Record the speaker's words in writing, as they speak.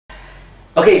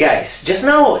Okay guys, just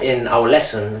now in our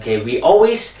lesson, okay, we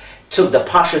always took the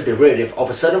partial derivative of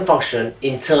a certain function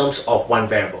in terms of one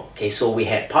variable. Okay, so we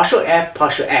had partial f,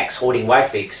 partial x holding y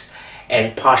fixed,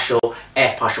 and partial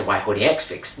f, partial y holding x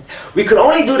fixed. We could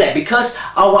only do that because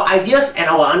our ideas and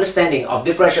our understanding of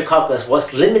differential calculus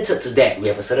was limited to that. We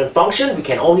have a certain function, we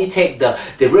can only take the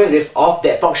derivative of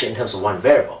that function in terms of one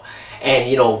variable.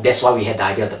 And that's why we had the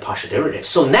idea of the partial derivative.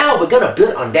 So now we're going to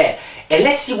build on that. And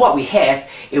let's see what we have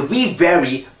if we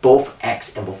vary both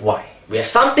x and both y. We have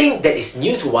something that is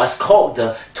new to us called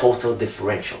the total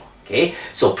differential. Okay,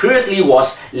 so previously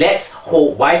was let's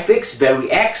hold y fixed, vary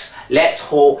x, let's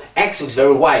hold x fixed,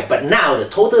 vary y. But now the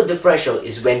total differential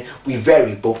is when we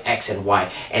vary both x and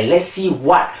y. And let's see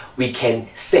what we can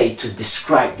say to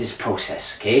describe this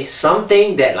process. Okay,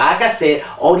 something that, like I said,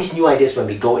 all these new ideas when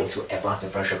we go into advanced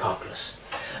differential calculus.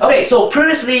 Okay, so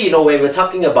previously, when we're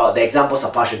talking about the examples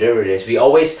of partial derivatives, we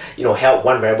always, held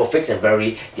one variable fixed and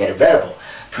vary the other variable.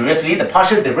 Previously, the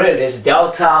partial derivatives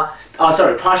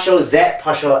partial z,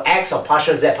 partial x, or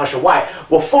partial z, partial y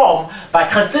were formed by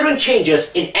considering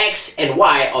changes in x and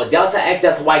y, or delta x,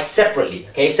 delta y separately.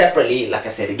 Okay, separately, like I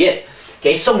said again.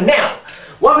 Okay, so now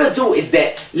what we'll do is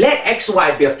that let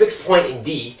xy be a fixed point in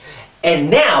D, and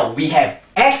now we have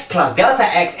x plus delta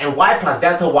x and y plus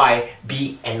delta y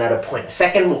be another point, a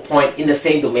second point in the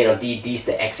same domain of D. D is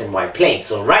the x and y plane.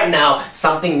 So right now,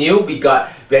 something new,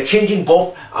 we're changing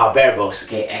both our variables,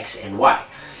 okay, x and y.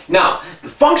 Now, the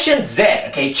function z,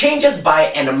 okay, changes by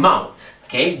an amount,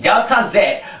 okay, delta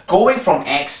z going from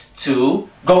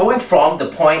the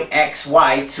point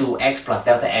xy to x plus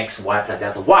delta x, y plus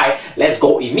delta y. Let's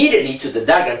go immediately to the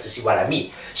diagram to see what I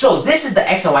mean. So this is the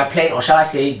x and y plane, or shall I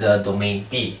say the domain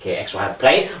D, okay, xy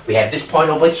plane. We have this point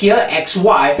over here,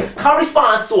 xy,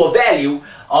 corresponds to a value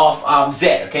of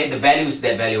z, okay, the value is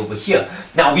that value over here.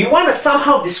 Now we want to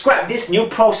somehow describe this new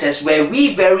process where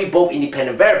we vary both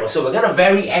independent variables. So we're going to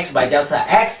vary x by delta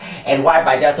x and y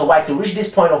by delta y to reach this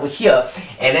point over here.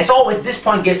 And as always, this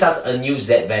point gives us a new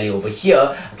z value over here.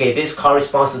 Okay, this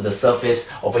corresponds to the surface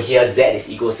over here. Z is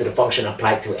equal to the function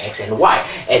applied to x and y.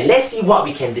 And let's see what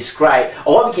we can describe,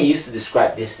 or what we can use to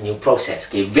describe this new process.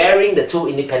 Okay, varying the two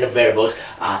independent variables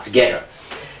together.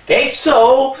 Okay,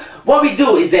 so what we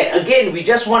do is that, again, we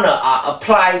just want to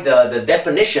apply the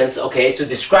definitions, okay, to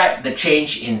describe the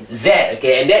change in z,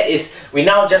 okay, and that is, we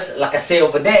now just, like I say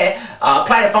over there,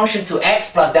 apply the function to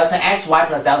x plus delta x, y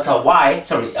plus delta y,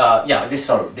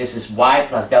 this is y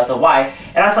plus delta y,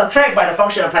 and I subtract by the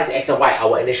function applied to x and y,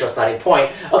 our initial starting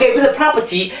point, okay, with the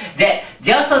property that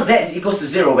delta z is equal to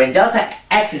 0 when delta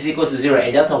x is equal to 0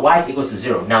 and delta y is equal to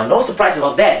 0. Now, no surprise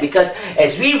about that, because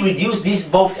as we reduce these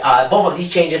both of these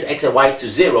changes, x and y, to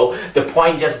 0, the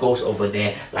point just goes over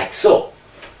there like so.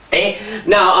 Okay,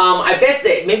 now I best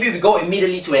that maybe we go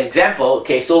immediately to an example,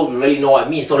 okay, so we really know what I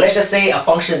mean. So let's just say a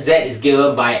function z is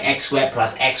given by x squared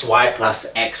plus xy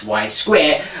plus xy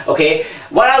squared, okay.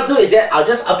 What I'll do is that I'll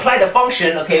just apply the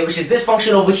function, okay, which is this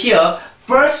function over here,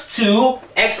 first to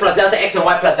x plus delta x and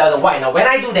y plus delta y. Now when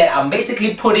I do that, I'm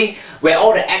basically putting where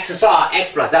all the x's are,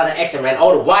 x plus delta x, and when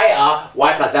all the y are,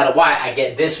 y plus delta y, I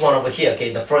get this one over here,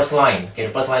 okay, the first line, okay,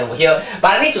 the first line over here.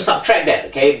 But I need to subtract that,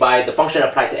 okay, by the function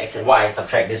applied to x and y,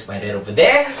 subtract this by that over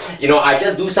there. I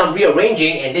just do some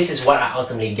rearranging, and this is what I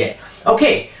ultimately get.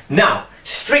 Okay, now,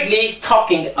 strictly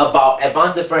talking about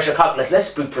advanced differential calculus,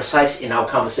 let's be precise in our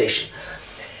conversation.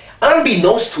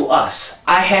 Unbeknownst to us,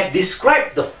 I have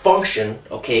described the function,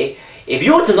 okay, if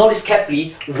you were to notice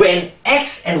carefully, when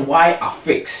x and y are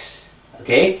fixed,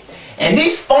 okay, and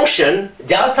this function,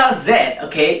 delta z,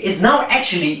 okay, is now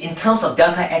actually in terms of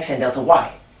delta x and delta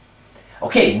y.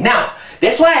 Okay, now,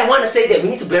 that's why I want to say that we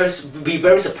need to be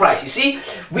very surprised. You see,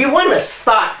 we want to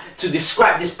start to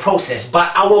describe this process,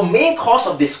 but our main cause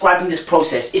of describing this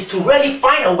process is to really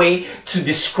find a way to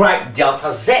describe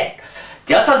delta z.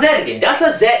 Delta z again.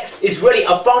 Delta z is really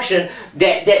a function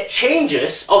that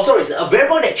changes, it's a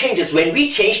variable that changes when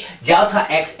we change delta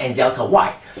x and delta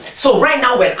y. So right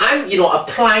now when I'm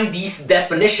applying this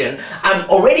definition, I'm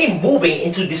already moving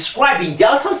into describing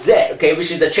delta z, okay,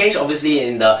 which is the change obviously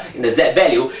in the z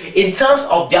value, in terms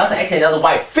of delta x and delta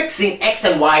y, fixing x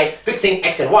and y,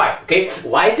 okay.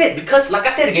 Why is it? Because like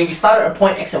I said again, we started a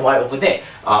point x and y over there,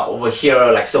 over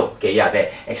here like so, okay, yeah,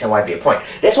 there, x and y be a point.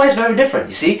 That's why it's very different,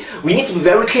 you see. We need to be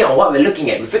very clear on what we're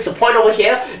looking at. We fix a point over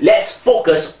here, let's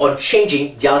focus on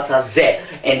changing delta z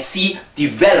and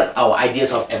develop our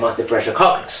ideas of advanced differential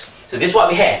calculus. So this is what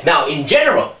we have. Now in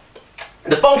general,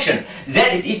 the function z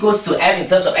is equals to f in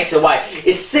terms of x and y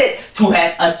is said to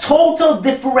have a total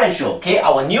differential, okay,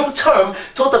 our new term,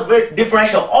 total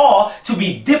differential, or to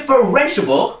be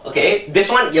differentiable, okay, this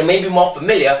one you may be more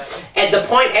familiar, at the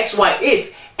point xy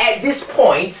if at this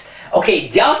point, okay,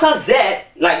 delta z,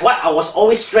 like what I was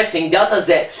always stressing, delta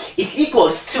z is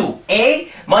equals to a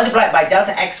multiplied by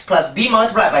delta x plus b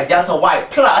multiplied by delta y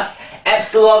plus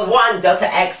epsilon 1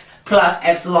 delta x plus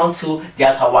epsilon 2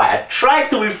 delta y. I tried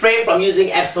to refrain from using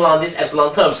these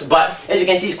epsilon terms, but as you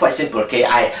can see, it's quite simple, okay?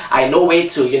 I know way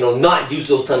to, not use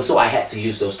those terms, so I had to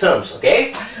use those terms,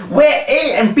 okay? Where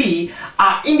a and b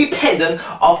are independent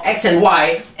of x and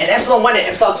y, and epsilon 1 and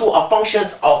epsilon 2 are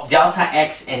functions of delta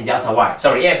x and delta y.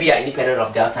 Sorry, a and b are independent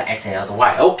of delta x and delta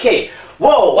y. Okay,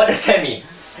 whoa, what does that mean?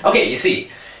 Okay, you see,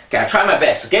 okay, I'll try my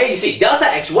best, okay? You see, delta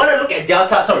x, we want to look at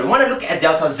delta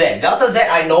z. Delta z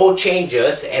I know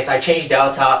changes as I change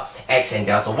delta x and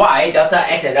delta y. Delta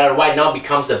x and delta y now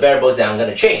becomes the variables that I'm going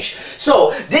to change.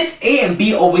 So this a and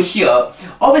b over here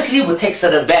obviously will take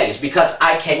certain values because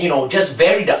I can, just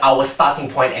vary our starting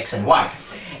point x and y.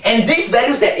 And these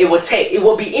values that it will take, it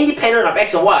will be independent of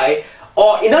x and y,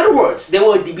 or in other words, they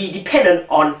will be independent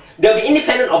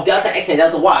of delta x and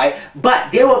delta y,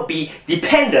 but they will be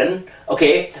dependent,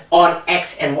 okay, on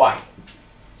x and y.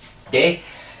 Okay,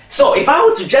 so if I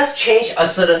were to just change a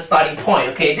certain starting point,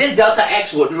 okay, this delta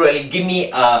x would really give me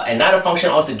another function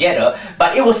altogether,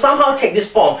 but it will somehow take this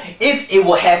form if it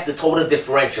will have the total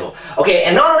differential. Okay,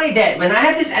 and not only that, when I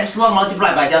have this epsilon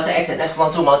multiplied by delta x and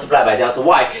epsilon 2 multiplied by delta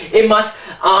y, it must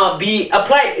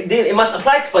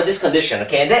apply for this condition,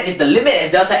 okay, and that is the limit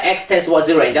as delta x tends towards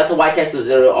 0 and delta y tends to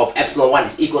 0 of epsilon 1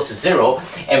 is equals to 0,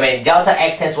 and when delta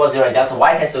x tends towards 0 and delta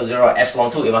y tends to 0 epsilon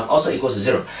 2, it must also equals to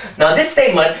 0. Now this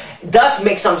statement does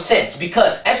make some sense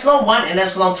because epsilon 1 and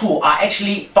epsilon 2 are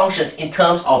actually functions in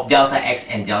terms of delta x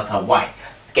and delta y.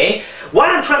 Okay, what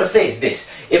I'm trying to say is this: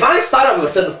 if I start out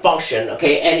with a certain function,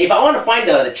 okay, and if I want to find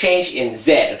the change in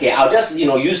z, okay, I'll just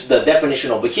use the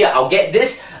definition over here. I'll get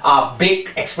this big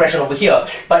expression over here.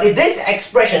 But if this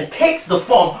expression takes the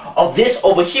form of this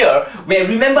over here, where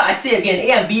remember I say again,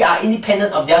 a and b are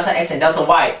independent of delta x and delta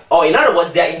y, or in other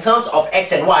words, they are in terms of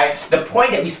x and y, the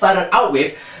point that we started out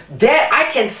with, there I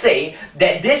can say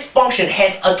that this function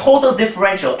has a total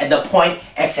differential at the point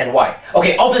x and y.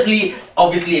 Okay, obviously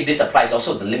if this applies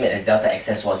also, the limit as delta x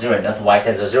tends to 0 and delta y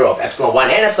tends to 0 of epsilon 1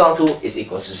 and epsilon 2 is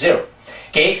equals to 0.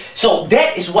 Okay, so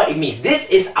that is what it means. This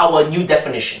is our new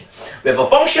definition. We have a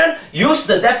function, use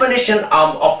the definition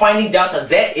of finding delta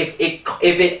z. If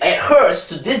it adheres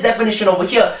to this definition over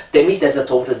here, that means there's a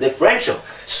total differential.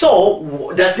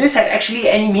 So does this have actually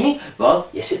any meaning? Well,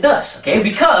 yes it does, okay,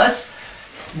 because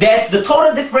there's the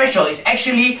total differential is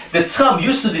actually the term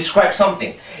used to describe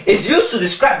something. It's used to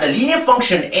describe the linear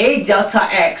function a delta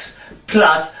x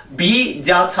plus b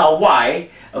delta y,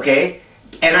 okay,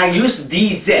 and I use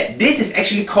dz. This is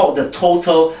actually called the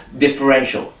total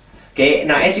differential. Okay,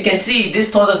 now as you can see,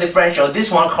 this total differential, this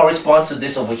one corresponds to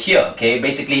this over here, okay,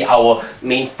 basically our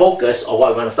main focus or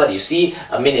what we want to study. You see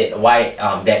a minute why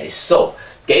that is so.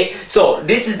 Okay, so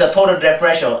this is the total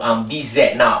differential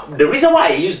dz. Now, the reason why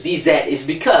I use dz is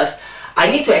because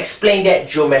I need to explain that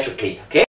geometrically. Okay.